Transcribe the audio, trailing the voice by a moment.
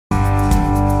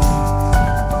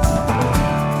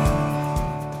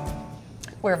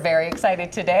We're very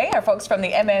excited today. Our folks from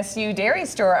the MSU Dairy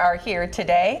Store are here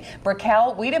today.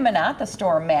 Raquel Wiedemann, the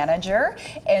store manager,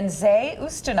 and Zay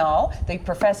Ustinal, the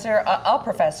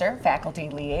professor, faculty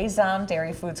liaison,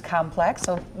 Dairy Foods Complex.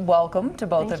 So welcome to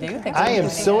both of you. Thanks for I am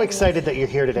so us. excited that you're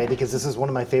here today because this is one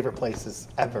of my favorite places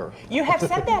ever. You have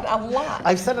said that a lot.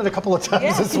 I've said it a couple of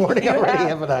times this morning already,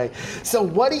 haven't I? So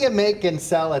what do you make and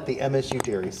sell at the MSU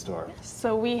Dairy Store?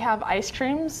 So we have ice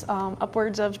creams,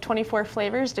 upwards of 24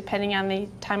 flavors depending on the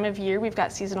time of year. We've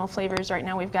got seasonal flavors right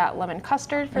now. We've got lemon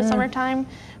custard for summertime.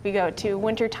 We go to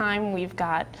winter time, we've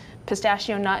got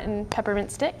pistachio nut and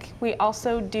peppermint stick. We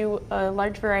also do a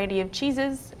large variety of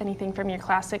cheeses, anything from your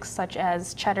classics such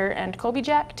as cheddar and Colby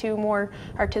Jack to more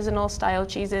artisanal style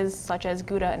cheeses such as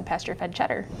Gouda and pasture-fed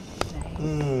cheddar.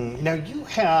 Now you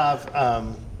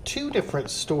have two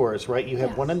different stores, right? You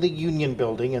have one in the Union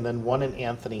Building and then one in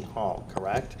Anthony Hall,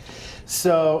 correct?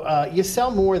 So you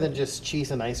sell more than just cheese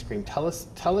and ice cream. Tell us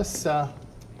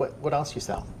what else you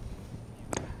sell.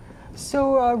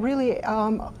 So really,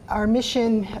 our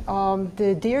mission,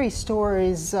 the dairy store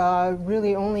is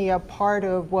really only a part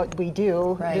of what we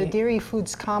do. Right. The Dairy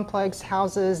Foods Complex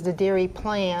houses the dairy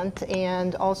plant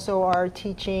and also our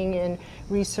teaching and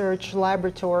research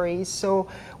laboratories. So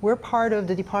we're part of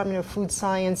the Department of Food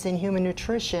Science and Human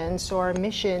Nutrition. So our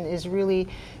mission is really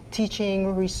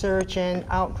teaching, research, and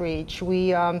outreach.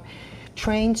 We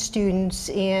train students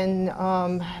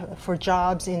for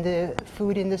jobs in the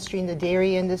food industry, in the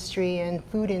dairy industry and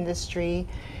food industry.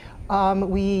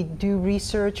 We do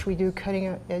research, we do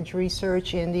cutting edge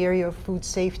research in the area of food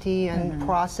safety and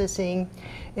processing.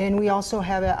 And we also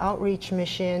have an outreach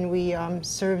mission. We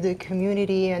serve the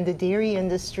community and the dairy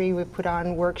industry. We put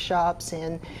on workshops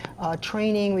and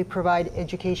training. We provide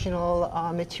educational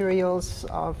materials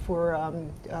for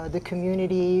the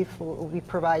community. We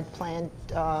provide plant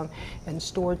and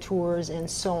store tours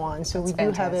and so on. So we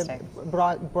do have a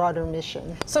broader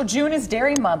mission. So June is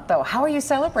Dairy Month, though. How are you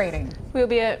celebrating? We'll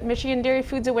be at Michigan Dairy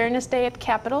Foods Awareness Day at the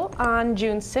Capitol on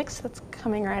June 6th. That's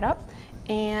coming right up.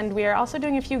 And we are also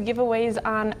doing a few giveaways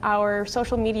on our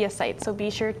social media sites, so be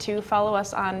sure to follow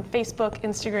us on Facebook,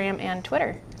 Instagram, and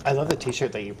Twitter. I love the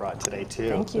t-shirt that you brought today too.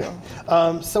 Thank you.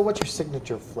 So what's your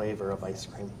signature flavor of ice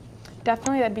cream?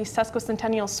 Definitely, that'd be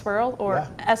Sesquicentennial Swirl, or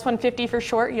S150 for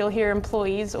short. You'll hear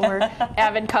employees or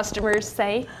avid customers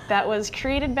say. That was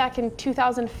created back in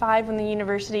 2005 when the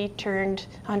university turned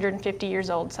 150 years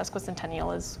old.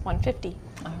 Sesquicentennial is 150.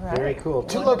 All right. Very cool.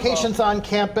 Two locations on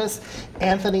campus,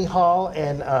 Anthony Hall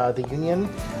and the Union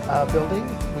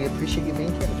Building. We appreciate you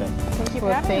being here today. Thank you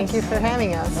for having us. Thank you for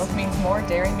having us. Milk means more,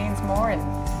 dairy means more, and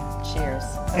cheers.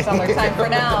 That's all our time for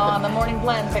now on the Morning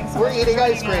Blend. Thanks so much We're eating for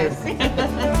ice joining cream.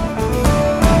 us.